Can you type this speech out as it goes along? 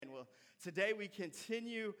Today we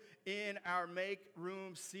continue in our Make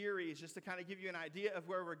Room series, just to kind of give you an idea of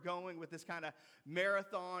where we're going with this kind of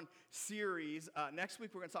marathon series. Next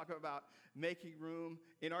week we're going to talk about making room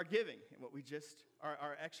in our giving, and what we just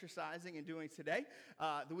are exercising and doing today.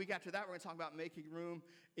 The week after that we're going to talk about making room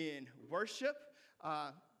in worship.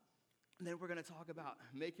 And then we're going to talk about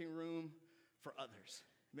making room for others,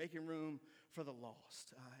 making room for the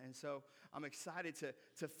lost. And so I'm excited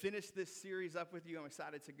to finish this series up with you. I'm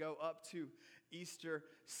excited to go up to Easter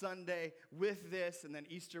Sunday with this, and then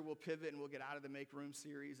Easter will pivot and we'll get out of the Make Room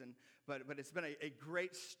series. But it's been a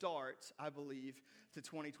great start, I believe, to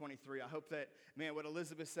 2023. I hope that, man, what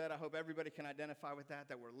Elizabeth said, I hope everybody can identify with that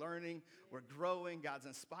we're learning, we're growing, God's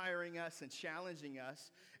inspiring us and challenging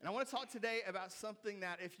us. And I want to talk today about something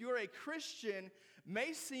that, if you're a Christian,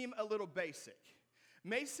 may seem a little basic.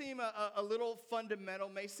 May seem a little fundamental,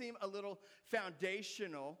 may seem a little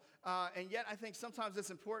foundational, and yet I think sometimes it's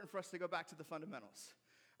important for us to go back to the fundamentals.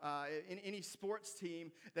 In any sports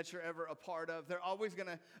team that you're ever a part of, they're always going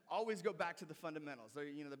to go back to the fundamentals.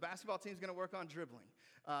 The basketball team's going to work on dribbling.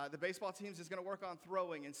 The baseball team's is going to work on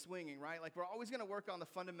throwing and swinging, right? Like, we're always going to work on the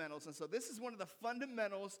fundamentals, and so this is one of the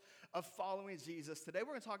fundamentals of following Jesus. Today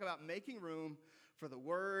we're going to talk about making room for the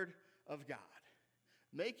Word of God.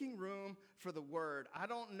 Making room for the Word. I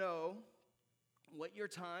don't know what your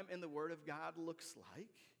time in the Word of God looks like,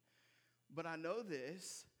 but I know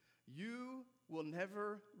this: you will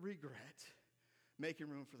never regret making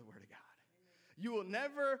room for the Word of God. You will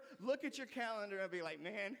never look at your calendar and be like,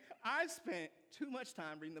 man, I spent too much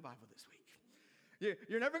time reading the Bible this week.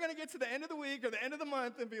 You're never going to get to the end of the week or the end of the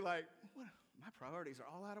month and be like, what? My priorities are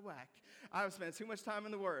all out of whack. I've spent too much time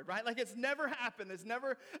in the Word, right? Like, it's never happened. There's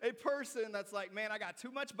never a person that's like, man, I got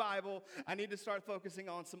too much Bible. I need to start focusing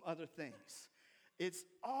on some other things. It's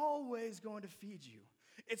always going to feed you.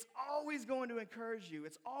 It's always going to encourage you.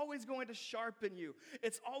 It's always going to sharpen you.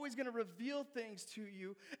 It's always going to reveal things to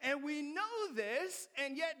you. And we know this,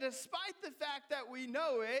 and yet despite the fact that we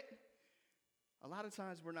know it, a lot of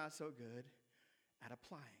times we're not so good at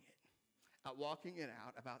applying it, at walking it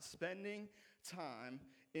out, about spending time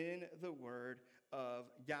in the Word of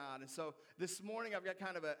God. And so this morning I've got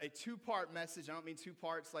kind of a two-part message. I don't mean two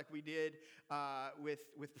parts like we did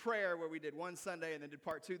with prayer, where we did one Sunday and then did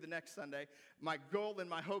part two the next Sunday. My goal and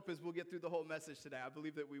my hope is we'll get through the whole message today. I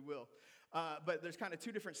believe that we will. But there's kind of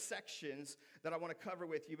two different sections that I want to cover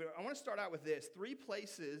with you. But I want to start out with this: 3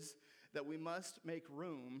 places that we must make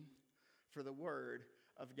room for the Word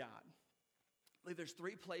of God. I believe there's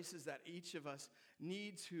 3 places that each of us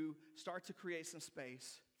need to start to create some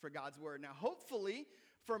space for God's Word. Now, hopefully,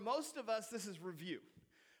 for most of us, this is review.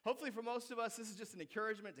 Hopefully, for most of us, this is just an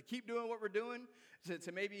encouragement to keep doing what we're doing,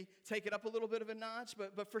 to maybe take it up a little bit of a notch.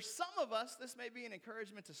 But for some of us, this may be an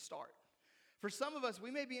encouragement to start. For some of us, we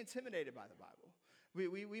may be intimidated by the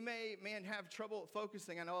Bible. We may, have trouble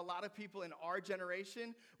focusing. I know a lot of people in our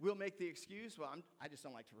generation will make the excuse, well, I just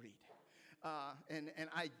don't like to read. And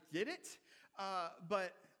I get it.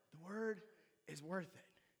 But the Word is worth it.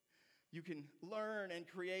 You can learn and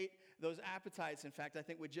create those appetites. In fact, I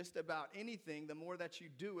think with just about anything, the more that you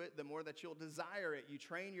do it, the more that you'll desire it. You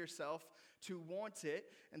train yourself to want it.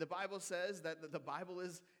 And the Bible says that the Bible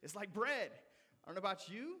is like bread. I don't know about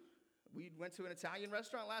you. We went to an Italian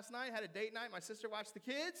restaurant last night, had a date night. My sister watched the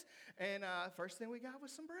kids, and first thing we got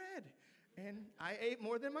was some bread. And I ate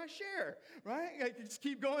more than my share, right? I just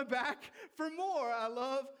keep going back for more. I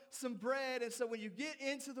love some bread. And so when you get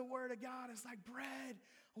into the Word of God, it's like bread.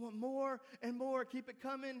 I want more and more. Keep it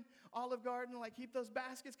coming, Olive Garden. Like, keep those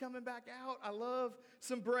baskets coming back out. I love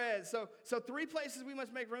some bread. So 3 places we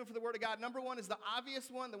must make room for the Word of God. Number 1 is the obvious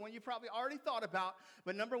one, the one you probably already thought about.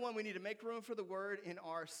 But number 1, we need to make room for the Word in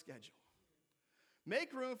our schedule.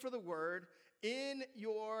 Make room for the Word in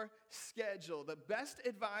your schedule. The best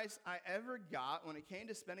advice I ever got when it came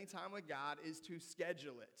to spending time with God is to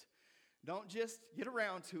schedule it. Don't just get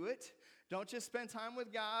around to it. Don't just spend time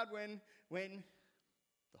with God when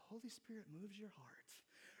the Holy Spirit moves your heart,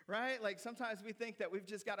 right? Like, sometimes we think that we've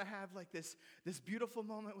just got to have like this beautiful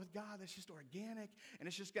moment with God that's just organic and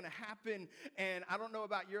it's just going to happen. And I don't know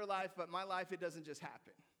about your life, but my life, it doesn't just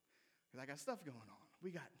happen. Because I got stuff going on. We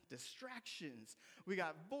got distractions. We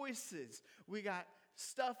got voices. We got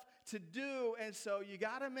stuff to do. And so you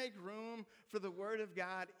got to make room for the Word of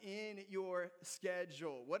God in your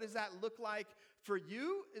schedule. What does that look like for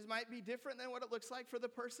you? It might be different than what it looks like for the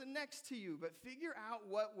person next to you. But figure out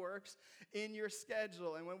what works in your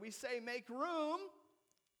schedule. And when we say make room,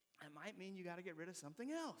 it might mean you got to get rid of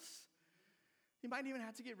something else. You might even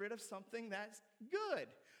have to get rid of something that's good,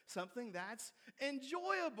 something that's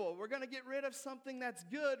enjoyable. We're going to get rid of something that's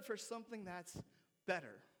good for something that's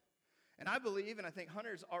better. And I believe, and I think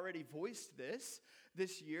Hunter's already voiced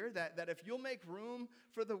this year, that if you'll make room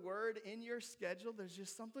for the word in your schedule, there's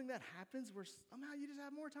just something that happens where somehow you just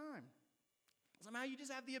have more time. Somehow you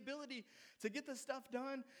just have the ability to get the stuff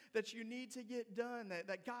done that you need to get done,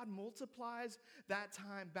 that God multiplies that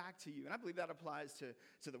time back to you. And I believe that applies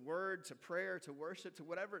to the word, to prayer, to worship, to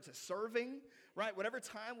whatever, to serving, right? Whatever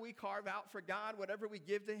time we carve out for God, whatever we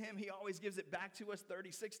give to him, he always gives it back to us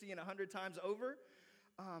 30, 60, and 100 times over.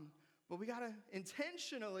 But we got to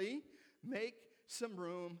intentionally make some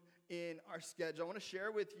room in our schedule. I want to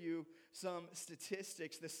share with you some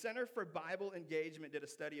statistics. The Center for Bible Engagement did a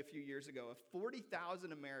study a few years ago of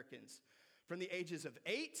 40,000 Americans from the ages of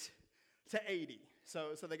 8 to 80.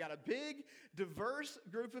 So they got a big, diverse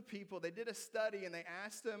group of people. They did a study and they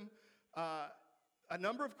asked them a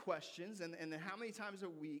number of questions and how many times a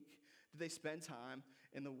week do they spend time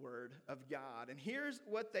in the Word of God. And here's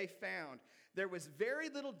what they found. There was very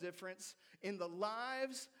little difference in the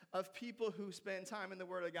lives of people who spend time in the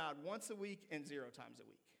Word of God once a week and 0 times a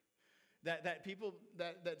week. That people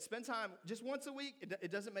that spend time just once a week,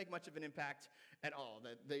 it doesn't make much of an impact at all.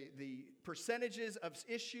 The percentages of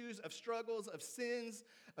issues, of struggles, of sins,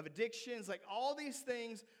 of addictions, like all these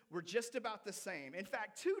things were just about the same. In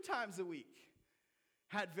fact, 2 times a week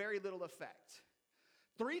had very little effect.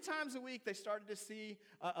 3 times a week, they started to see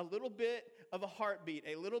a little bit of a heartbeat,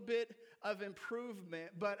 a little bit of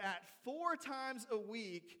improvement. But at 4 times a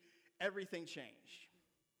week, everything changed.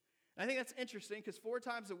 And I think that's interesting because 4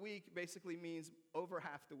 times a week basically means over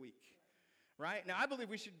half the week, right? Now, I believe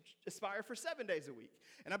we should aspire for 7 days a week.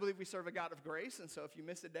 And I believe we serve a God of grace. And so if you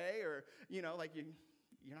miss a day or, you're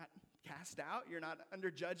not cast out, you're not under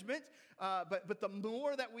judgment. But the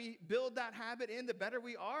more that we build that habit in, the better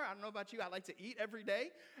we are. I don't know about you. I like to eat every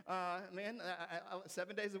day.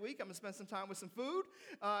 7 days a week, I'm going to spend some time with some food.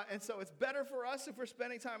 And so it's better for us if we're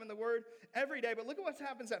spending time in the Word every day. But look at what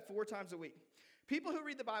happens at 4 times a week. People who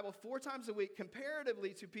read the Bible 4 times a week,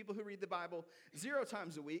 comparatively to people who read the Bible 0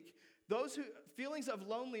 times a week, feelings of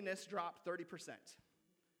loneliness drop 30%.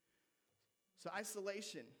 So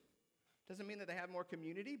isolation doesn't mean that they have more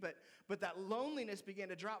community, but that loneliness began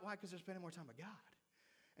to drop. Why? Because they're spending more time with God.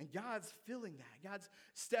 And God's filling that. God's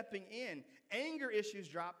stepping in. Anger issues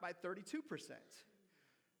drop by 32%.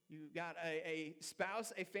 You got a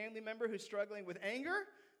spouse, a family member who's struggling with anger,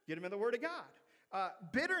 get them in the Word of God.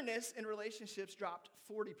 Bitterness in relationships dropped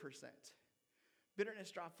 40%.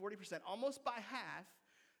 Bitterness dropped 40%, almost by half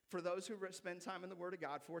for those who spend time in the Word of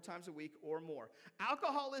God 4 times a week or more.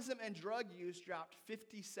 Alcoholism and drug use dropped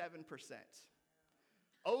 57%.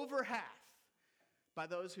 Over half by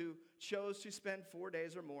those who chose to spend 4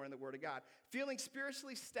 days or more in the Word of God. Feeling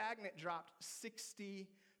spiritually stagnant dropped 60%.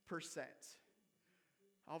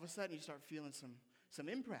 All of a sudden, you start feeling some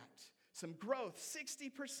impact, some growth,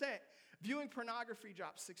 60%. Viewing pornography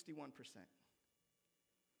dropped 61%.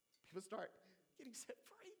 People start getting set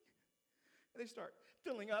free. They start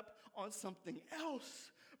filling up on something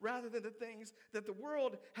else rather than the things that the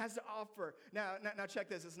world has to offer. Now check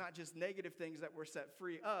this. It's not just negative things that we're set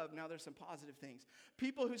free of. Now there's some positive things.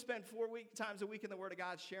 People who spend 4 times a week in the Word of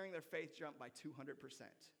God sharing their faith jump by 200%.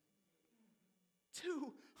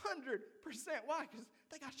 200%. Why? Because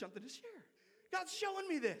they got something to share. God's showing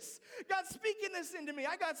me this. God's speaking this into me.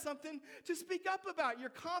 I got something to speak up about. Your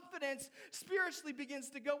confidence spiritually begins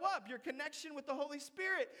to go up. Your connection with the Holy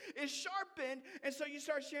Spirit is sharpened, and so you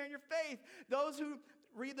start sharing your faith. Those who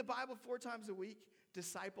read the Bible 4 times a week,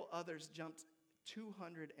 disciple others, jumped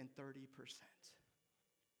 230%.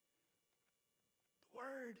 The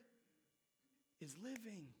Word is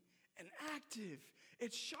living and active.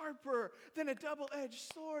 It's sharper than a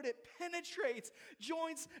double-edged sword. It penetrates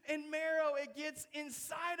joints and marrow. It gets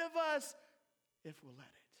inside of us if we'll let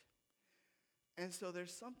it. And so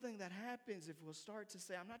there's something that happens if we'll start to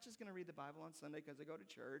say, I'm not just going to read the Bible on Sunday because I go to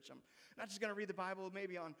church. I'm not just going to read the Bible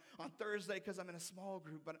maybe on Thursday because I'm in a small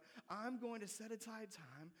group. But I'm going to set aside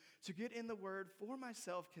time to get in the Word for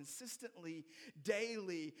myself consistently,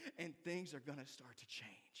 daily, and things are going to start to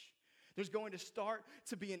change. There's going to start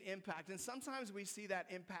to be an impact. And sometimes we see that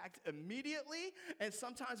impact immediately, and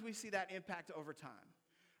sometimes we see that impact over time,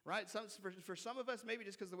 right? For some of us, maybe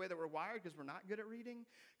just because of the way that we're wired, because we're not good at reading,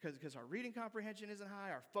 because our reading comprehension isn't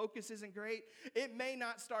high, our focus isn't great, it may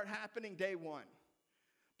not start happening day one.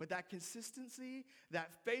 But that consistency,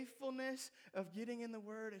 that faithfulness of getting in the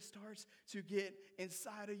Word, it starts to get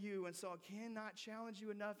inside of you. And so I cannot challenge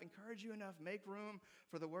you enough, encourage you enough, make room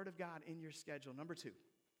for the Word of God in your schedule. Number 2.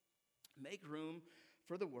 Make room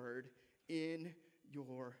for the Word in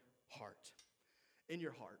your heart. In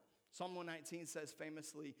your heart. Psalm 119 says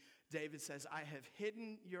famously, David says, I have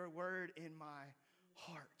hidden your word in my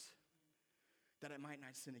heart. that I might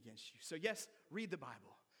not sin against you. So yes, read the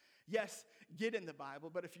Bible. Yes, get in the Bible.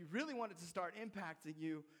 But if you really want it to start impacting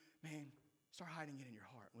you, man, start hiding it in your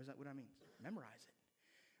heart. What I mean? Memorize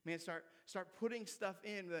it. Man, start putting stuff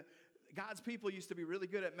in. God's people used to be really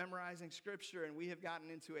good at memorizing scripture, and we have gotten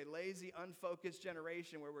into a lazy, unfocused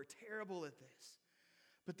generation where we're terrible at this.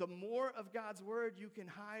 But the more of God's word you can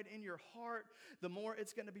hide in your heart, the more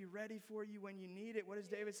it's going to be ready for you when you need it. What does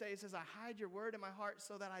David say? He says, I hide your word in my heart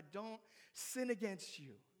so that I don't sin against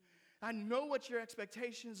you. I know what your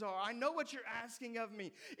expectations are. I know what you're asking of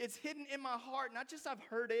me. It's hidden in my heart. Not just I've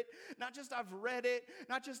heard it, not just I've read it,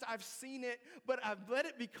 not just I've seen it, but I've let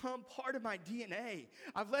it become part of my DNA.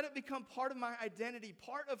 I've let it become part of my identity,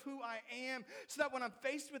 part of who I am, so that when I'm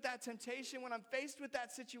faced with that temptation, when I'm faced with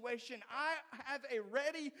that situation, I have a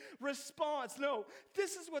ready response. No,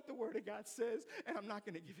 this is what the Word of God says, and I'm not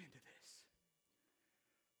going to give in to this.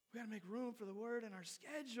 We got to make room for the Word in our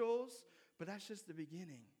schedules, but that's just the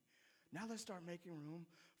beginning. Now let's start making room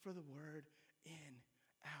for the word in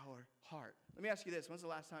our heart. Let me ask you this. When's the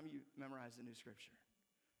last time you memorized a new scripture?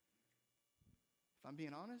 If I'm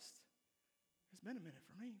being honest, it's been a minute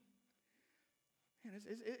for me. Man,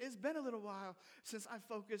 it's been a little while since I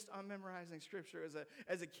focused on memorizing scripture.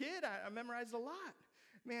 As a kid, I memorized a lot.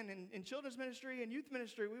 Man, in children's ministry and youth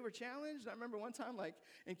ministry, we were challenged. I remember one time, like,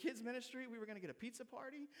 in kids ministry, we were going to get a pizza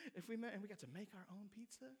party if we met, and we got to make our own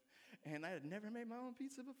pizza. And I had never made my own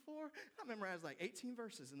pizza before. I memorized like 18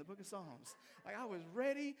 verses in the book of Psalms. Like, I was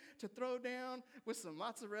ready to throw down with some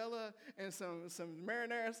mozzarella and some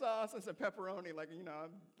marinara sauce and some pepperoni. Like, you know,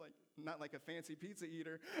 I'm like not like a fancy pizza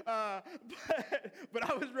eater. But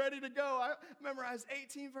I was ready to go. I memorized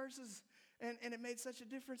 18 verses, and it made such a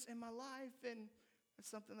difference in my life. And it's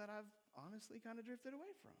something that I've honestly kind of drifted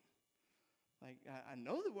away from. Like, I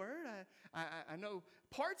know the word, I know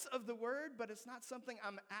parts of the word, but it's not something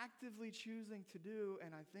I'm actively choosing to do,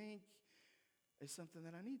 and I think it's something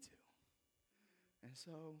that I need to. And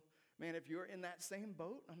so, man, if you're in that same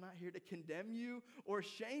boat, I'm not here to condemn you or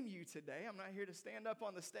shame you today. I'm not here to stand up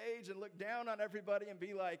on the stage and look down on everybody and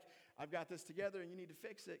be like, I've got this together and you need to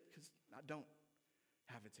fix it, because I don't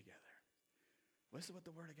have it together. Listen to what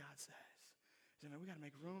the Word of God says. He said, man, we got to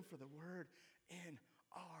make room for the word in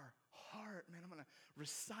our heart. Man, I'm going to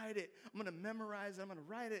recite it. I'm going to memorize it. I'm going to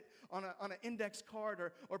write it on an index card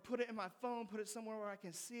or put it in my phone, put it somewhere where I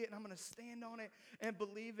can see it, and I'm going to stand on it and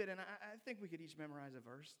believe it. And I think we could each memorize a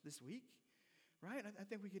verse this week, right? I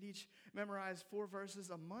think we could each memorize 4 verses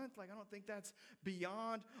a month. Like, I don't think that's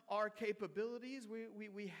beyond our capabilities.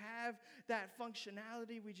 We have that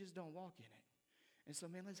functionality. We just don't walk in it. And so,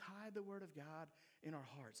 man, let's hide the word of God in our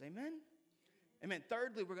hearts. Amen? Amen.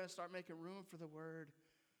 Thirdly, we're going to start making room for the word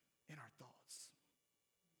in our thoughts.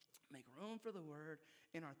 Make room for the word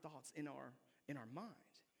in our thoughts, in our mind.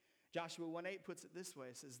 Joshua 1:8 puts it this way.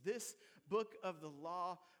 It says, this book of the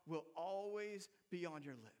law will always be on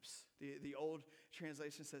your lips. The old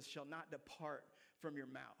translation says, shall not depart from your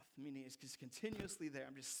mouth, meaning it's just continuously there.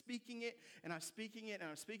 I'm just speaking it, and I'm speaking it, and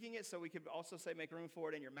I'm speaking it. So we could also say make room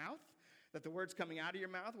for it in your mouth, that the word's coming out of your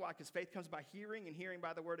mouth. Why? Because faith comes by hearing, and hearing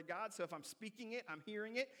by the word of God. So if I'm speaking it, I'm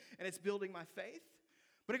hearing it, and it's building my faith.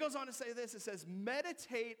 But it goes on to say this. It says,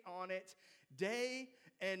 meditate on it day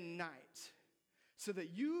and night, so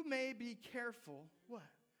that you may be careful, what?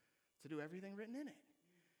 To do everything written in it.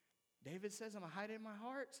 David says, I'm going to hide it in my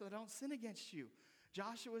heart so that I don't sin against you.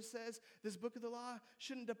 Joshua says, this book of the law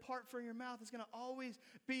shouldn't depart from your mouth. It's going to always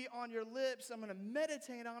be on your lips. I'm going to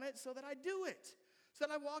meditate on it so that I do it, so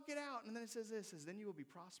that I walk it out. And then it says this, it says, then you will be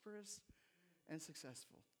prosperous and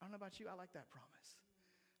successful. I don't know about you. I like that promise.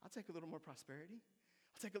 I'll take a little more prosperity.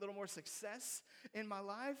 I'll take a little more success in my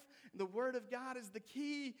life. The word of God is the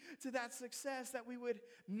key to that success, that we would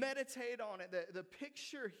meditate on it. The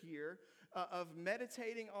picture here of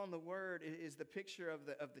meditating on the word is the picture of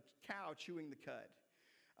the cow chewing the cud.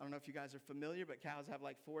 I don't know if you guys are familiar, but cows have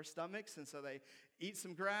like 4 stomachs, and so they eat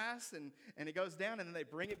some grass, and it goes down, and then they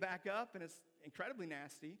bring it back up, and it's incredibly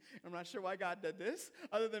nasty. I'm not sure why God did this,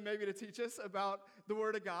 other than maybe to teach us about the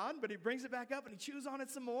Word of God, but he brings it back up, and he chews on it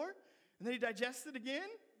some more, and then he digests it again,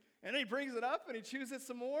 and then he brings it up, and he chews it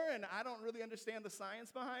some more, and I don't really understand the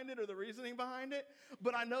science behind it or the reasoning behind it,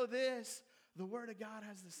 but I know this, the Word of God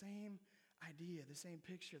has the same idea, the same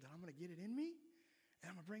picture, that I'm going to get it in me, and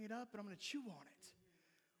I'm going to bring it up, and I'm going to chew on it.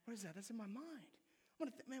 What is that? That's in my mind. I'm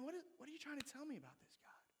going to man, what are you trying to tell me about this, God?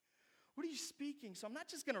 What are you speaking? So I'm not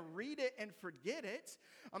just going to read it and forget it.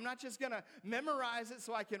 I'm not just going to memorize it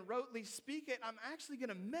so I can rotely speak it. I'm actually going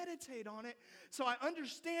to meditate on it so I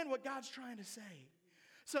understand what God's trying to say.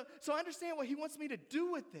 So I understand what he wants me to do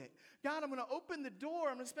with it. God, I'm going to open the door.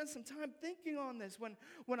 I'm going to spend some time thinking on this.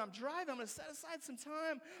 When I'm driving, I'm going to set aside some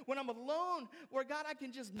time when I'm alone where, God, I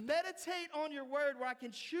can just meditate on your word, where I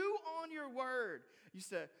can chew on your word. I used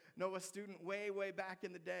to know a student way, way back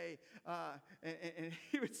in the day, and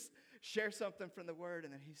he would share something from the word,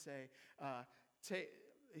 and then he'd say,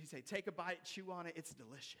 take a bite, chew on it, it's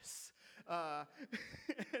delicious.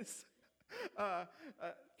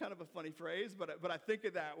 Kind of a funny phrase, but I think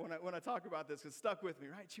of that when I talk about this. It's stuck with me,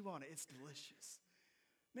 right? Chew on it. It's delicious.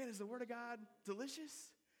 Man, is the Word of God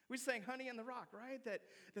delicious? We sang Honey in the Rock, right? That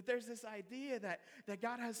there's this idea that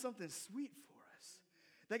God has something sweet for us.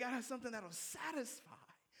 That God has something that'll satisfy.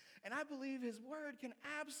 And I believe His Word can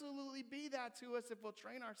absolutely be that to us if we'll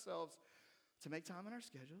train ourselves to make time in our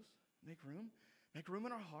schedules, make room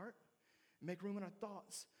in our heart, make room in our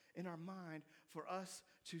thoughts, in our mind, for us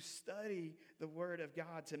to study the Word of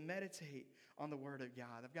God, to meditate on the Word of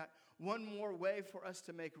God. I've got one more way for us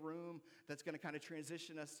to make room that's going to kind of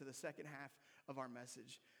transition us to the second half of our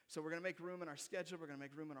message. So we're going to make room in our schedule. We're going to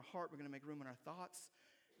make room in our heart. We're going to make room in our thoughts.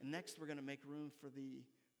 And next, we're going to make room for the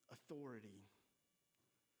authority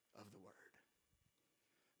of the Word.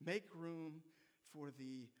 Make room for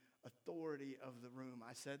the authority of the room.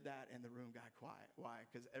 I said that and the room got quiet. Why?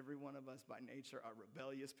 Because every one of us by nature are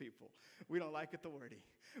rebellious people. We don't like authority.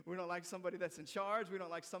 We don't like somebody that's in charge. We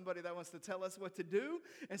don't like somebody that wants to tell us what to do.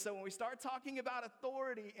 And so when we start talking about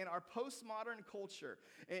authority in our postmodern culture,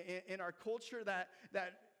 in our culture that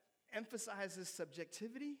emphasizes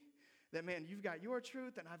subjectivity, that, man, you've got your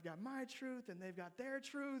truth and I've got my truth and they've got their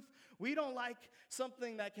truth. We don't like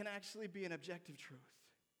something that can actually be an objective truth.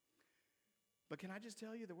 But can I just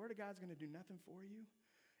tell you, the Word of God's going to do nothing for you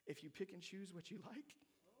if you pick and choose what you like.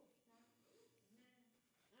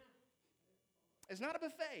 It's not a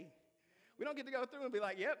buffet. We don't get to go through and be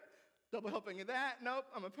like, yep, double helping of that. Nope,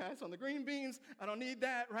 I'm going to pass on the green beans. I don't need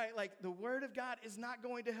that, right? Like, the Word of God is not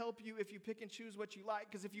going to help you if you pick and choose what you like.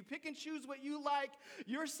 Because if you pick and choose what you like,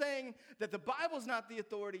 you're saying that the Bible's not the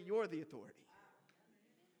authority, you're the authority.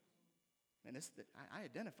 And I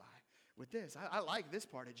identify with this. I like this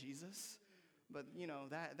part of Jesus. But, you know,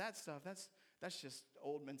 that stuff, that's just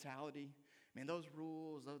old mentality. Man, those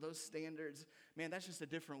rules, those standards, man, that's just a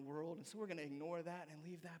different world. And so we're going to ignore that and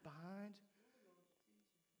leave that behind.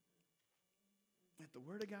 If the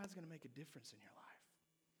Word of God is going to make a difference in your life,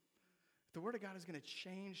 if the Word of God is going to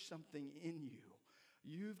change something in you,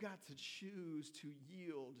 you've got to choose to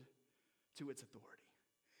yield to its authority.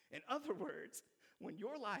 In other words, when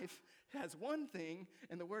your life has one thing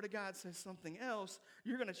and the Word of God says something else,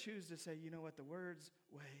 you're going to choose to say, you know what, the Word's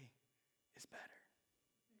way is better.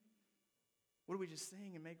 What do we just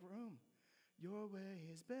sing and make room? Your way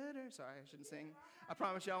is better. Sorry, I shouldn't sing. I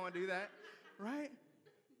promise you I won't do that, right?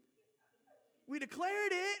 We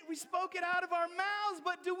declared it. We spoke it out of our mouths,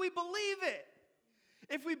 but do we believe it?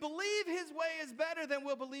 If we believe His way is better, then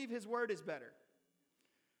we'll believe His Word is better.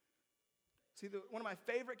 See, one of my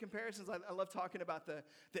favorite comparisons, I love talking about the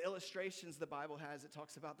illustrations the Bible has. It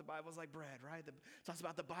talks about the Bible's like bread, right? It talks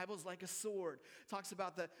about the Bible's like a sword. It talks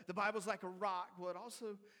about the Bible's like a rock. Well, it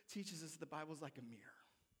also teaches us the Bible's like a mirror.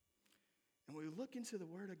 And when we look into the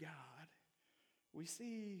Word of God, we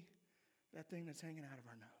see that thing that's hanging out of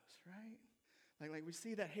our nose, right? Like we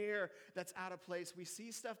see that hair that's out of place. We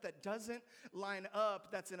see stuff that doesn't line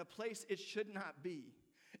up, that's in a place it should not be.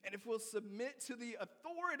 And if we'll submit to the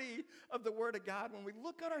authority of the Word of God, when we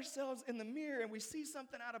look at ourselves in the mirror and we see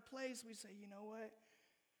something out of place, we say, you know what?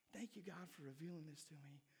 Thank you, God, for revealing this to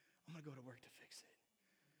me. I'm going to go to work to fix it.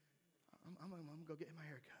 I'm going to go get my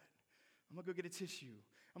hair cut. I'm going to go get a tissue.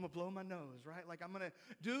 I'm going to blow my nose, right? Like, I'm going to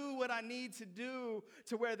do what I need to do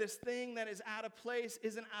to where this thing that is out of place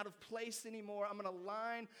isn't out of place anymore. I'm going to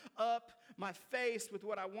line up my face with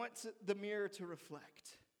what I want the mirror to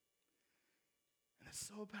reflect. And it's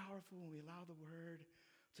so powerful when we allow the Word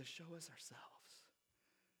to show us ourselves,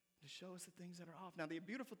 to show us the things that are off. Now, the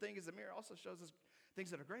beautiful thing is the mirror also shows us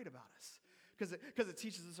things that are great about us, because it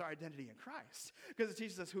teaches us our identity in Christ, because it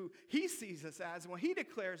teaches us who He sees us as and what He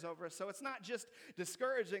declares over us. So it's not just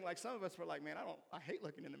discouraging, like some of us were like, man, I hate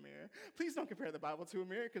looking in the mirror. Please don't compare the Bible to a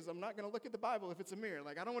mirror, because I'm not going to look at the Bible if it's a mirror.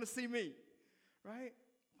 Like, I don't want to see me, right?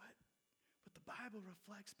 But the Bible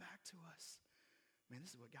reflects back to us, man,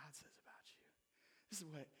 this is what God says about you. This is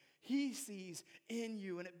what He sees in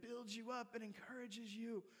you, and it builds you up and encourages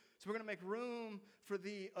you. So we're going to make room for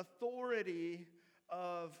the authority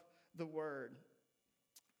of the Word.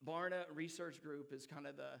 Barna Research Group is kind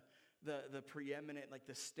of the preeminent, like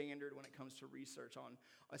the standard when it comes to research on,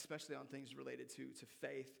 especially on things related to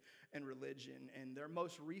faith and religion. And their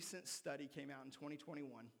most recent study came out in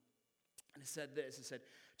 2021. And it said this, it said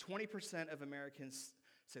 20% of Americans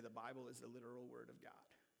say the Bible is the literal word of God.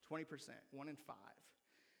 20%, 1 in 5.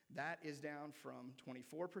 That is down from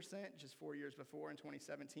 24% just 4 years before in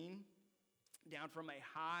 2017, down from a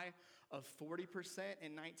high of 40%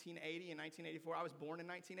 in 1980 and 1984. I was born in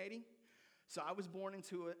 1980. So I was born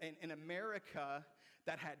into an America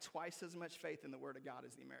that had twice as much faith in the Word of God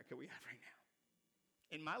as the America we have right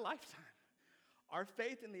now. In my lifetime, our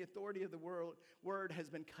faith in the authority of the Word has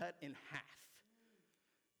been cut in half.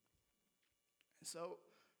 And so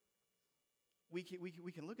we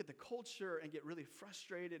can look at the culture and get really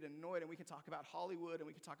frustrated and annoyed, and we can talk about Hollywood, and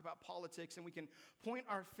we can talk about politics, and we can point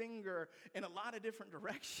our finger in a lot of different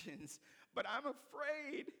directions. But I'm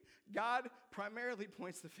afraid God primarily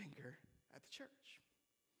points the finger at the church.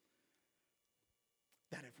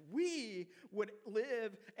 That if we would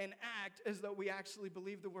live and act as though we actually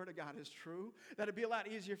believe the Word of God is true, that it'd be a lot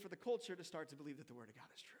easier for the culture to start to believe that the Word of God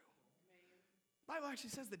is true. The Bible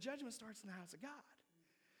actually says the judgment starts in the house of God.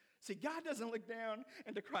 See, God doesn't look down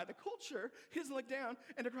and decry the culture. He doesn't look down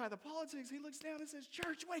and decry the politics. He looks down and says,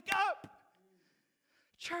 church, wake up.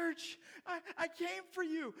 Church, I came for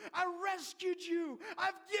you. I rescued you.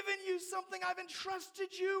 I've given you something. I've entrusted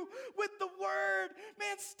you with the word.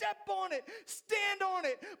 Man, step on it. Stand on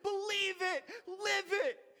it. Believe it. Live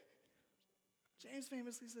it. James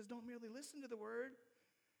famously says, don't merely listen to the word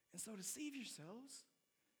and so deceive yourselves.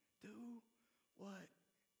 Do what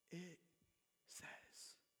it says.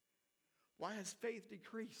 Why has faith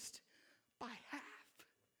decreased by half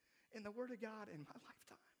in the Word of God in my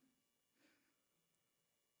lifetime?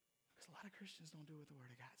 Because a lot of Christians don't do what the Word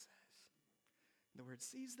of God says. The Word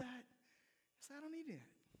sees that. Says, I don't need it.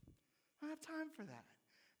 I don't have time for that.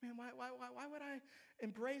 Man, why would I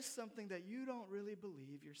embrace something that you don't really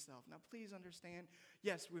believe yourself? Now, please understand,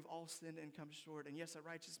 yes, we've all sinned and come short. And yes, a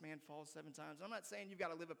righteous man falls 7 times. I'm not saying you've got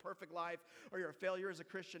to live a perfect life or you're a failure as a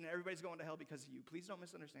Christian and everybody's going to hell because of you. Please don't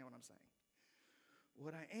misunderstand what I'm saying.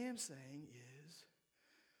 What I am saying is,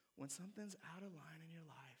 when something's out of line in your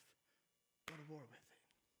life, go to war with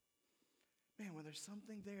it. Man, when there's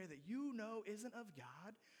something there that you know isn't of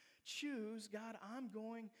God, choose, God, I'm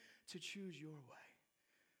going to choose your way.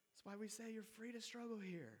 That's why we say you're free to struggle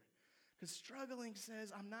here. Because struggling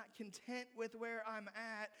says I'm not content with where I'm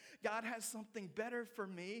at. God has something better for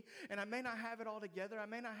me, and I may not have it all together. I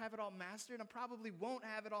may not have it all mastered. I probably won't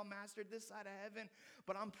have it all mastered this side of heaven,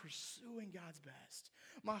 but I'm pursuing God's best.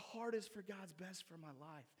 My heart is for God's best for my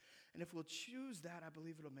life. And if we'll choose that, I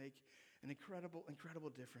believe it'll make an incredible,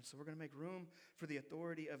 incredible difference. So we're going to make room for the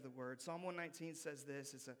authority of the word. Psalm 119 says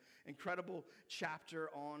this. It's an incredible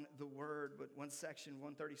chapter on the word, but one section,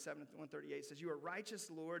 137 to 138, says, you are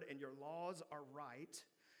righteous, Lord, and your laws are right.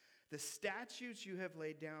 The statutes you have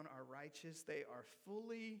laid down are righteous. They are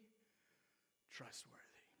fully trustworthy.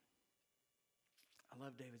 I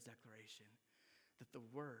love David's declaration that the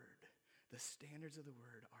word, the standards of the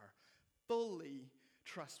word are fully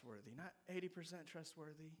trustworthy. Not 80%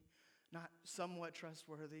 trustworthy, not somewhat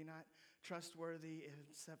trustworthy, not trustworthy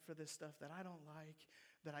except for this stuff that I don't like,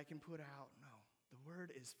 that I can put out. No, the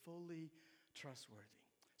word is fully trustworthy.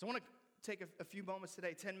 So I want to take a few moments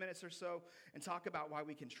today, 10 minutes or so, and talk about why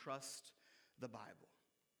we can trust the Bible.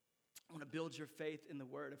 I want to build your faith in the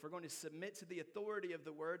word. If we're going to submit to the authority of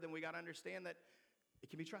the word, then we got to understand that it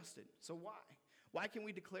can be trusted. So why? Why can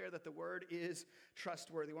we declare that the word is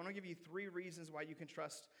trustworthy? I want to give you 3 reasons why you can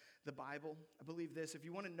trust the Bible. I believe this. If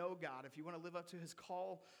you want to know God, if you want to live up to his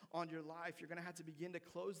call on your life, you're going to have to begin to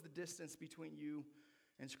close the distance between you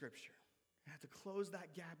and Scripture. You have to close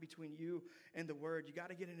that gap between you and the word. You got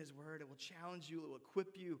to get in his word. It will challenge you. It will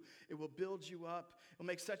equip you. It will build you up. It will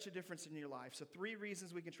make such a difference in your life. So 3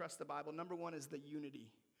 reasons we can trust the Bible. Number 1 is the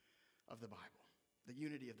unity of the Bible. The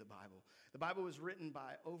unity of the Bible. The Bible was written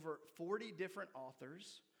by over 40 different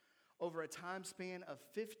authors over a time span of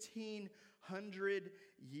 1,500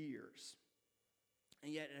 years.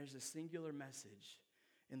 And yet there's a singular message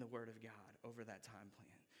in the Word of God over that time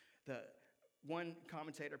plan. One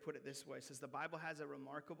commentator put it this way, says the Bible has a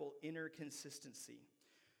remarkable inner consistency,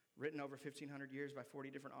 written over 1,500 years by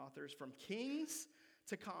 40 different authors, from kings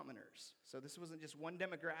to commoners. So this wasn't just one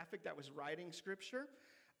demographic that was writing Scripture.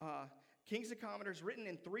 Kings and commoners, written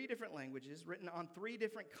in 3 different languages, written on 3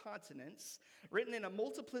 different continents, written in a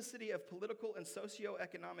multiplicity of political and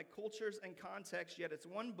socioeconomic cultures and contexts, yet it's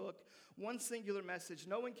one book, one singular message,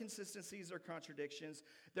 no inconsistencies or contradictions.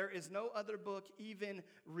 There is no other book even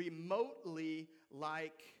remotely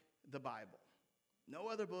like the Bible. No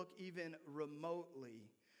other book even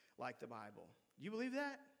remotely like the Bible. Do you believe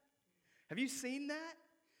that? Have you seen that?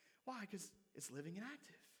 Why? Because it's living and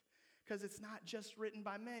active. because it's not just written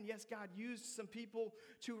by men. Yes, God used some people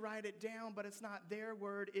to write it down, but it's not their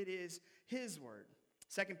word, it is his word.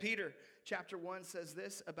 2 Peter chapter 1 says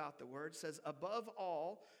this about the word, says, above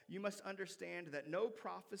all, you must understand that no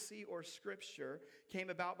prophecy or scripture came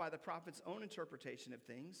about by the prophet's own interpretation of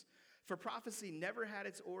things. For prophecy never had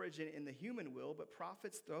its origin in the human will, but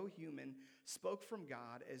prophets, though human, spoke from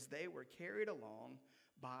God as they were carried along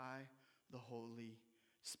by the Holy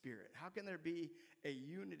Spirit. How can there be a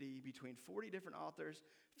unity between 40 different authors,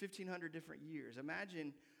 1,500 different years?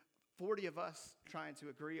 Imagine 40 of us trying to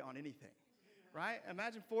agree on anything. Right?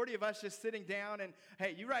 Imagine 40 of us just sitting down and,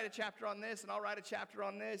 hey, you write a chapter on this and I'll write a chapter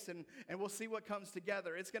on this and we'll see what comes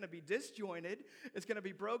together. It's going to be disjointed. It's going to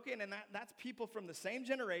be broken. And that's people from the same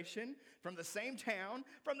generation, from the same town,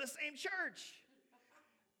 from the same church.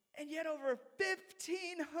 And yet over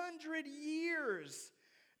 1,500 years,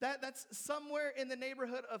 that's somewhere in the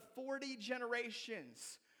neighborhood of 40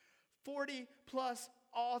 generations, 40 plus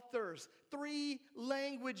authors, 3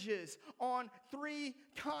 languages on 3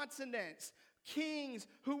 continents. Kings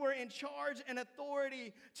who were in charge and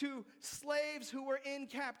authority to slaves who were in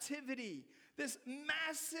captivity. This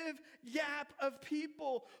massive gap of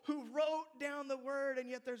people who wrote down the word,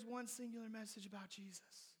 and yet there's one singular message about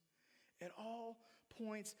Jesus. It all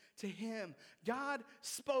points to him. God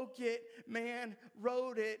spoke it, man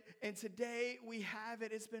wrote it, and today we have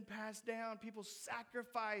it. It's been passed down. People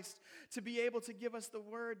sacrificed to be able to give us the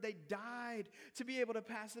word. They died to be able to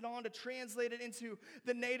pass it on, to translate it into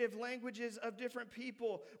the native languages of different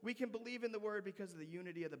people. We can believe in the word because of the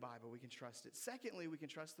unity of the Bible. We can trust it. Secondly, we can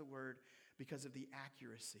trust the word because of the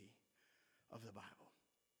accuracy of the Bible.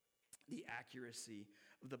 The accuracy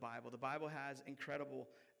of the Bible. The Bible has incredible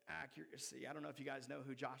accuracy. I don't know if you guys know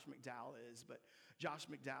who Josh McDowell is, but Josh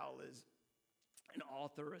McDowell is an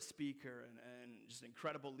author, a speaker, and just an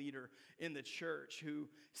incredible leader in the church who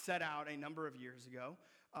set out a number of years ago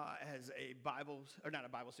as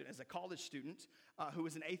a college student who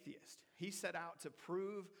was an atheist. He set out to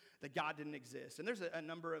prove that God didn't exist. And there's a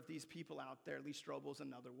number of these people out there. Lee Strobel's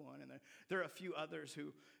another one, and there are a few others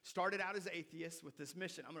who started out as atheists with this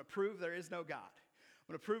mission. I'm going to prove there is no God.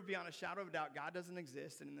 I'm going to prove beyond a shadow of a doubt God doesn't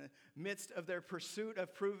exist. And in the midst of their pursuit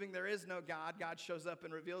of proving there is no God, God shows up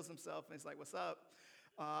and reveals himself. And he's like, what's up?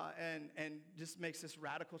 And just makes this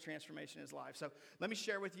radical transformation in his life. So let me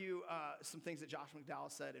share with you some things that Josh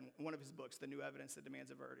McDowell said in one of his books, The New Evidence That Demands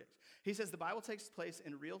a Verdict. He says, the Bible takes place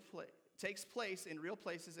in real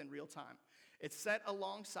places in real time. It's set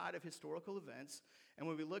alongside of historical events. And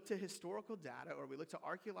when we look to historical data or we look to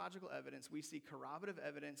archaeological evidence, we see corroborative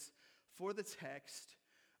evidence for the text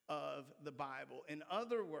of the Bible. In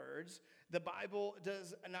other words, the Bible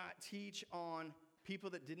does not teach on people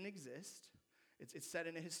that didn't exist. It's set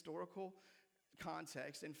in a historical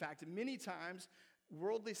context. In fact, many times,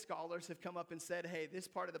 worldly scholars have come up and said, hey, this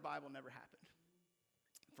part of the Bible never happened.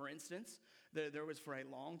 For instance, there was for a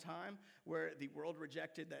long time where the world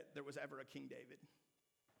rejected that there was ever a King David.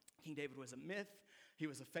 King David was a myth. He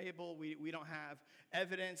was a fable. We don't have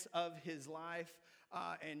evidence of his life.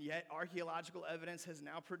 And yet archaeological evidence has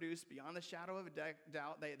now produced, beyond the shadow of a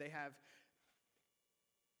doubt, they have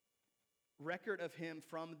record of him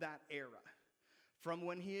from that era, from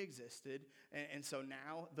when he existed. And so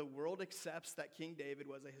now the world accepts that King David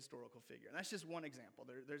was a historical figure. And that's just one example.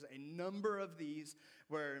 There's a number of these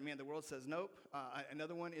where, the world says nope.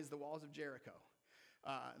 Another one is the walls of Jericho.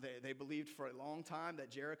 They believed for a long time that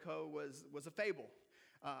Jericho was a fable.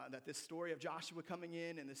 That this story of Joshua coming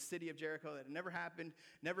in the city of Jericho, that it never happened,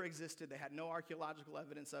 never existed. They had no archaeological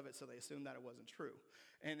evidence of it, so they assumed that it wasn't true.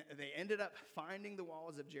 And they ended up finding the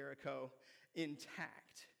walls of Jericho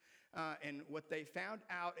intact. And what they found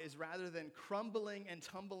out is rather than crumbling and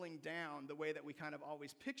tumbling down the way that we kind of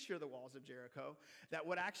always picture the walls of Jericho, that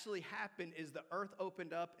what actually happened is the earth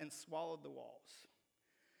opened up and swallowed the walls.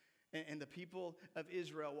 And the people of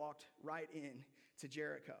Israel walked right in to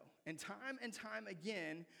Jericho. And time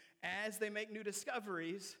again, as they make new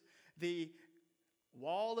discoveries, the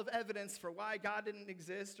wall of evidence for why God didn't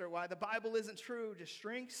exist or why the Bible isn't true just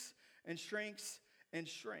shrinks and shrinks and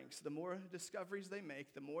shrinks. The more discoveries they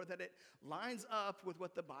make, the more that it lines up with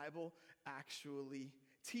what the Bible actually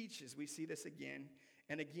teaches. We see this again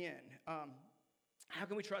and again. How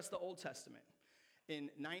can we trust the Old Testament?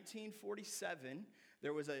 In 1947,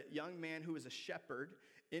 there was a young man who was a shepherd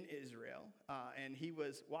in Israel, and he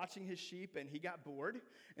was watching his sheep, and he got bored,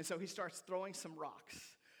 and so he starts throwing some rocks.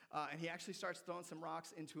 And he actually starts throwing some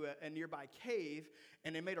rocks into a nearby cave,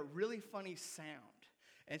 and it made a really funny sound.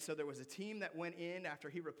 And so there was a team that went in after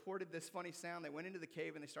he reported this funny sound. They went into the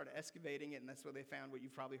cave, and they started excavating it, and that's where they found what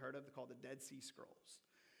you've probably heard of, called the Dead Sea Scrolls.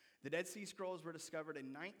 The Dead Sea Scrolls were discovered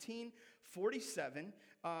in 1947.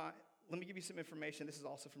 Let me give you some information. This is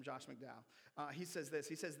also from Josh McDowell. He says this.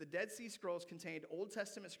 He says, the Dead Sea Scrolls contained Old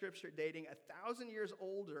Testament scripture dating 1,000 years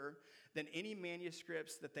older than any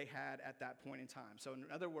manuscripts that they had at that point in time. So in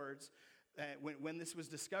other words, when this was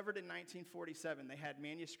discovered in 1947, they had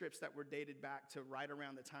manuscripts that were dated back to right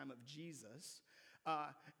around the time of Jesus.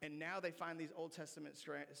 And now they find these Old Testament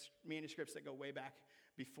manuscripts that go way back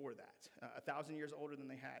before that, 1,000 years older than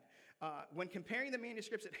they had. When comparing the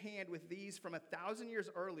manuscripts at hand with these from 1,000 years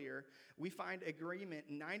earlier, we find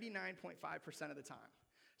agreement 99.5% of the time.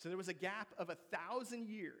 So there was a gap of 1,000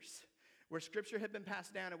 years where scripture had been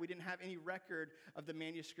passed down and we didn't have any record of the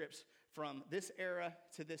manuscripts from this era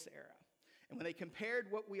to this era. And when they compared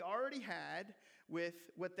what we already had with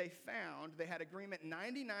what they found, they had agreement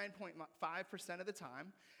 99.5% of the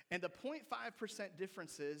time, and the 0.5%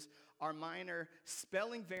 differences are minor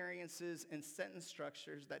spelling variances and sentence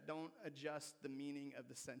structures that don't adjust the meaning of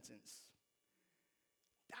the sentence.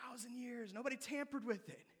 1,000 years, nobody tampered with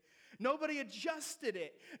it. Nobody adjusted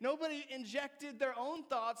it. Nobody injected their own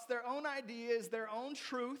thoughts, their own ideas, their own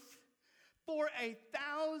truth. For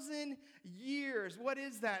 1,000 years. What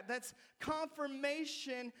is that? That's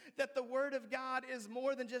confirmation that the Word of God is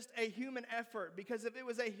more than just a human effort. Because if it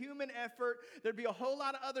was a human effort, there'd be a whole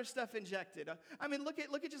lot of other stuff injected. I mean, look at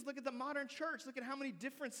the modern church. Look at how many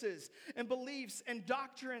differences and beliefs and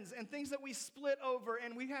doctrines and things that we split over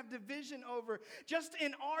and we have division over just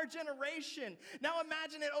in our generation. Now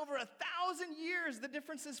imagine it over 1,000 years, the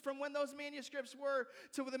differences from when those manuscripts were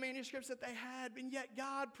to the manuscripts that they had. And yet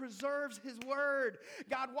God preserves His Word.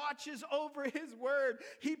 God watches over His Word.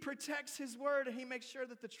 He protects His Word, and He makes sure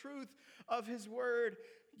that the truth of His Word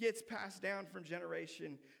gets passed down from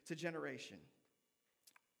generation to generation.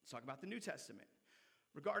 Let's talk about the New Testament.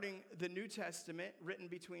 Regarding the New Testament, written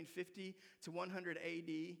between 50 to 100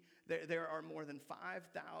 AD, there are more than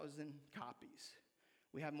 5,000 copies.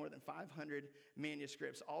 We have more than 500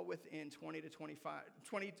 manuscripts, all within 50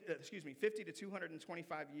 to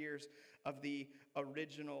 225 years of the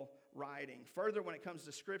original writing. Further, when it comes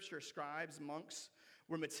to scripture, scribes, monks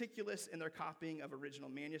were meticulous in their copying of original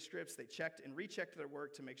manuscripts. They checked and rechecked their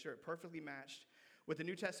work to make sure it perfectly matched what the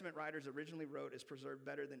New Testament writers originally wrote is preserved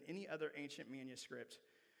better than any other ancient manuscript.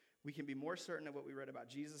 We can be more certain of what we read about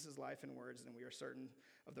Jesus' life and words than we are certain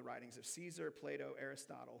of the writings of Caesar, Plato,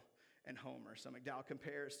 Aristotle, and Homer. So McDowell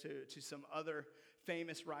compares to some other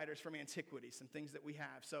famous writers from antiquity, some things that we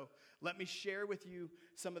have. So let me share with you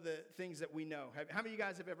some of the things that we know. How many of you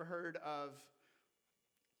guys have ever heard of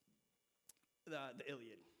the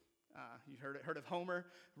Iliad? You've heard of Homer,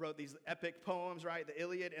 wrote these epic poems, right? The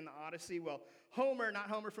Iliad and the Odyssey. Well, Homer, not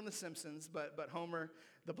Homer from The Simpsons, but Homer,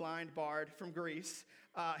 the blind bard from Greece,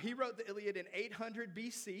 he wrote the Iliad in 800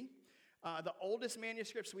 BC. The oldest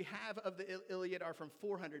manuscripts we have of the Iliad are from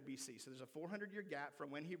 400 BC. So there's a 400-year gap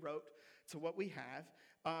from when he wrote to what we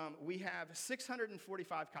have. We have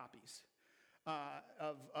 645 copies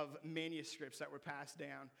of manuscripts that were passed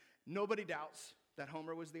down. Nobody doubts that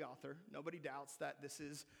Homer was the author. Nobody doubts that this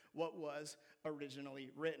is what was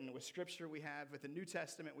originally written. With Scripture we have, with the New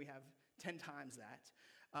Testament, we have 10 times that.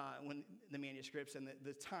 When the manuscripts and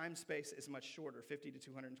the time space is much shorter, 50 to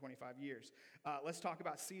 225 years. Let's talk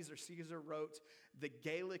about Caesar. Caesar wrote the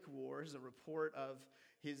Gallic Wars, a report of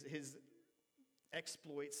his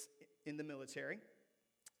exploits in the military.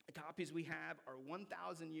 The copies we have are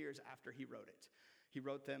 1,000 years after he wrote it. He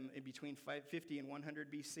wrote them in between 50 and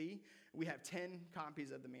 100 BC. We have 10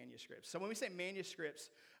 copies of the manuscripts. So when we say manuscripts,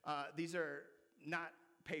 these are not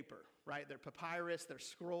paper, right? They're papyrus, they're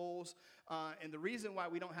scrolls. And the reason why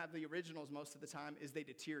we don't have the originals most of the time is they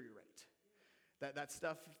deteriorate. That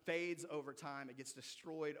stuff fades over time. It gets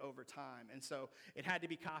destroyed over time. And so it had to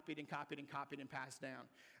be copied and copied and copied and passed down.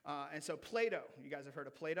 And so Plato, you guys have heard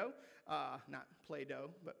of Plato? Not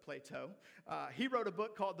Play-Doh, but Plato. He wrote a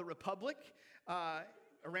book called The Republic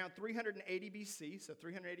around 380 BC, so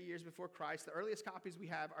 380 years before Christ. The earliest copies we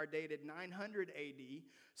have are dated 900 AD,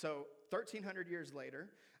 so 1,300 years later.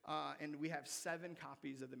 And we have 7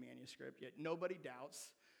 copies of the manuscript, yet nobody doubts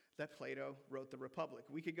that Plato wrote The Republic.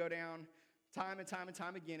 We could go down time and time and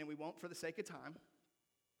time again, and we won't for the sake of time.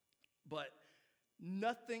 But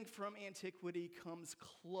nothing from antiquity comes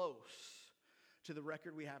close to the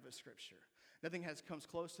record we have of Scripture. Nothing comes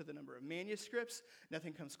close to the number of manuscripts.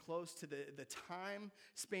 Nothing comes close to the time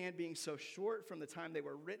span being so short from the time they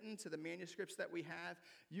were written to the manuscripts that we have.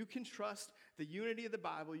 You can trust the unity of the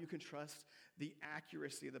Bible. You can trust the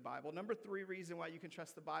accuracy of the Bible. Number 3 reason why you can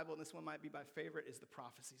trust the Bible, and this one might be my favorite, is the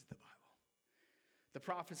prophecies of the Bible. The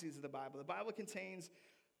prophecies of the Bible. The Bible contains,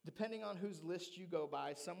 depending on whose list you go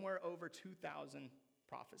by, somewhere over 2,000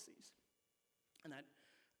 prophecies. And that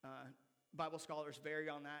Bible scholars vary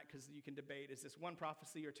on that because you can debate, is this one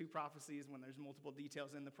prophecy or two prophecies when there's multiple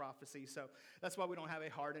details in the prophecy? So that's why we don't have a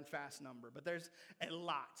hard and fast number. But there's a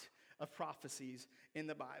lot of prophecies in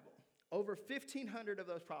the Bible. Over 1,500 of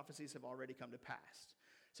those prophecies have already come to pass.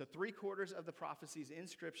 So 3/4 of the prophecies in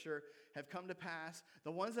Scripture have come to pass.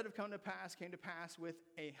 The ones that have come to pass came to pass with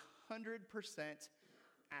 100%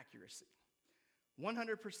 accuracy.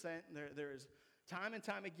 100%. There is time and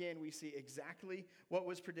time again, we see exactly what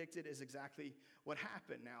was predicted is exactly what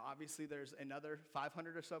happened. Now, obviously, there's another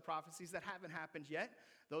 500 or so prophecies that haven't happened yet.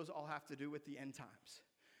 Those all have to do with the end times,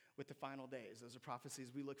 with the final days. Those are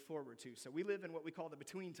prophecies we look forward to. So we live in what we call the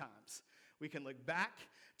between times. We can look back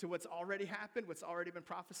to what's already happened, what's already been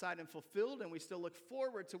prophesied and fulfilled, and we still look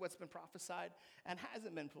forward to what's been prophesied and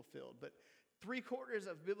hasn't been fulfilled. But 3/4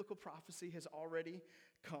 of biblical prophecy has already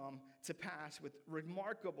come to pass with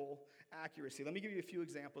remarkable accuracy. Let me give you a few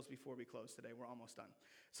examples before we close today. We're almost done.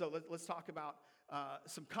 So let's talk about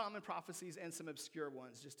some common prophecies and some obscure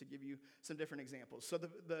ones, just to give you some different examples. So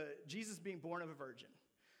the Jesus being born of a virgin,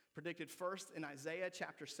 predicted first in Isaiah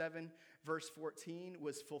chapter 7, verse 14,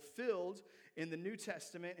 was fulfilled in the New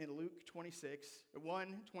Testament in Luke 1,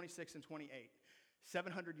 26, and 28,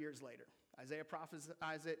 700 years later. Isaiah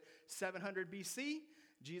prophesies it 700 BC.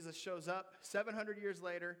 Jesus shows up 700 years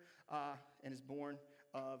later and is born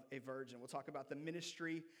of a virgin. We'll talk about the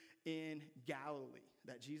ministry in Galilee,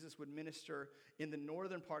 that Jesus would minister in the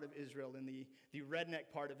northern part of Israel, in the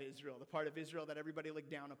redneck part of Israel, the part of Israel that everybody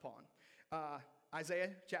looked down upon.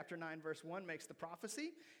 Isaiah chapter 9, verse 1 makes the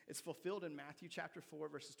prophecy. It's fulfilled in Matthew chapter 4,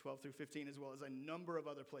 verses 12 through 15, as well as a number of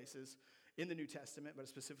other places in the New Testament, but it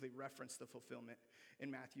specifically referenced the fulfillment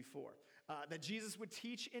in Matthew 4. That Jesus would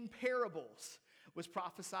teach in parables was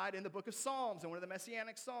prophesied in the book of Psalms, and one of the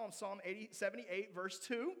Messianic Psalms, Psalm 78, verse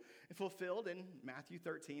 2, and fulfilled in Matthew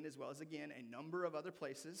 13, as well as, again, a number of other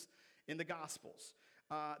places in the Gospels.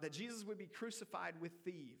 That Jesus would be crucified with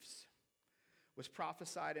thieves was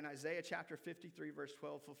prophesied in Isaiah chapter 53, verse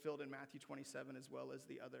 12, fulfilled in Matthew 27, as well as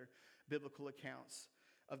the other biblical accounts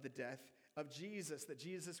of the death of Jesus, that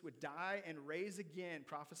Jesus would die and raise again,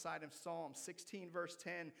 prophesied in Psalm 16, verse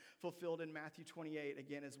 10, fulfilled in Matthew 28,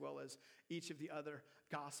 again, as well as each of the other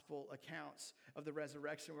gospel accounts of the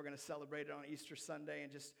resurrection. We're going to celebrate it on Easter Sunday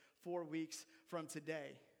in just 4 weeks from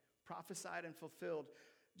today. Prophesied and fulfilled.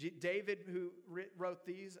 David, who wrote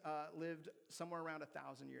these, lived somewhere around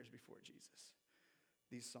 1,000 years before Jesus.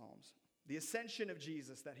 These Psalms. The ascension of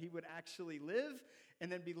Jesus, that he would actually live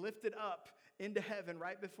and then be lifted up into heaven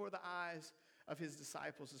right before the eyes of his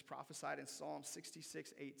disciples, is prophesied in Psalm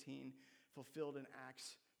 66, 18, fulfilled in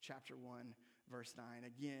Acts chapter 1, verse 9.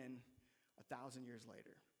 Again, 1,000 years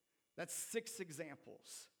later. That's 6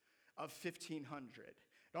 examples of 1,500.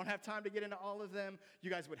 Don't have time to get into all of them. You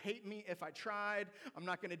guys would hate me if I tried. I'm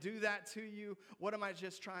not going to do that to you. What am I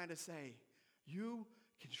just trying to say? You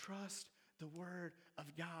can trust the Word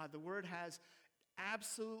of God. The Word has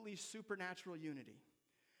absolutely supernatural unity,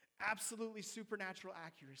 absolutely supernatural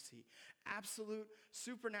accuracy, absolute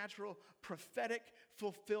supernatural prophetic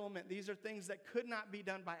fulfillment. These are things that could not be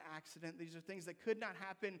done by accident. These are things that could not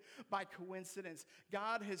happen by coincidence.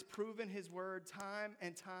 God has proven his word time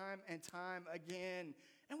and time and time again.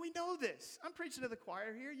 And we know this. I'm preaching to the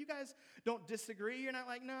choir here. You guys don't disagree. You're not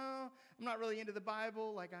like, no, I'm not really into the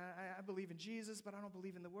Bible. Like, I believe in Jesus, but I don't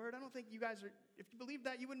believe in the word. I don't think you guys are, if you believe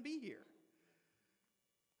that, you wouldn't be here.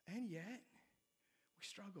 And yet, we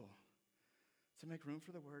struggle to make room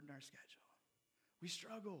for the word in our schedule. We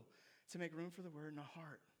struggle to make room for the word in our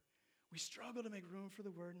heart. We struggle to make room for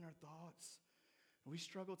the word in our thoughts. And we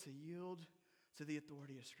struggle to yield to the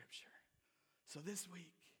authority of Scripture. So this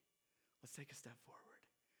week, let's take a step forward.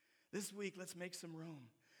 This week, let's make some room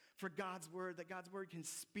for God's word, that God's word can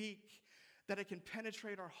speak, that it can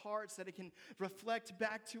penetrate our hearts, that it can reflect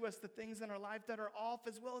back to us the things in our life that are off,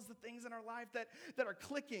 as well as the things in our life that are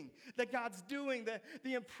clicking, that God's doing,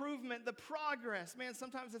 the improvement, the progress. Man,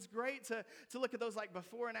 sometimes it's great to look at those like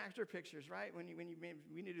before and after pictures, right? We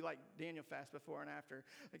need to do like Daniel fast before and after,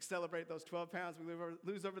 like celebrate those 12 pounds we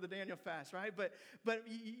lose over the Daniel fast, right? But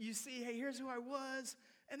you see, hey, here's who I was,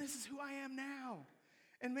 and this is who I am now.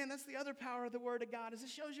 And man, that's the other power of the Word of God, is it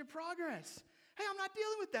shows your progress. Hey, I'm not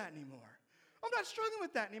dealing with that anymore. I'm not struggling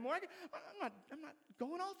with that anymore. I'm not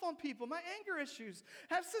going off on people. My anger issues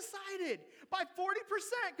have subsided by 40%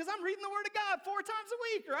 because I'm reading the Word of God 4 times a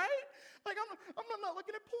week, right? Like I'm not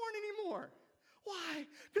looking at porn anymore. Why?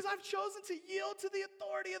 Because I've chosen to yield to the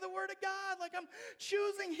authority of the Word of God. Like I'm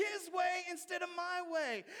choosing His way instead of my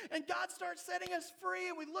way. And God starts setting us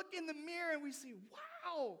free, and we look in the mirror and we see,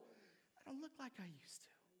 wow, I don't look like I used to.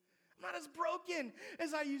 I'm not as broken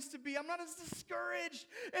as I used to be. I'm not as discouraged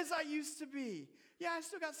as I used to be. Yeah, I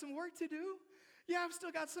still got some work to do. Yeah, I've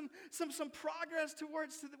still got some progress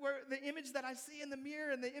towards the image that I see in the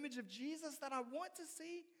mirror and the image of Jesus that I want to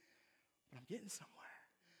see. But I'm getting somewhere.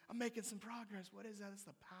 I'm making some progress. What is that? It's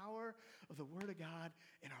the power of the Word of God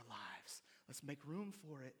in our lives. Let's make room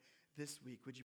for it this week. Would you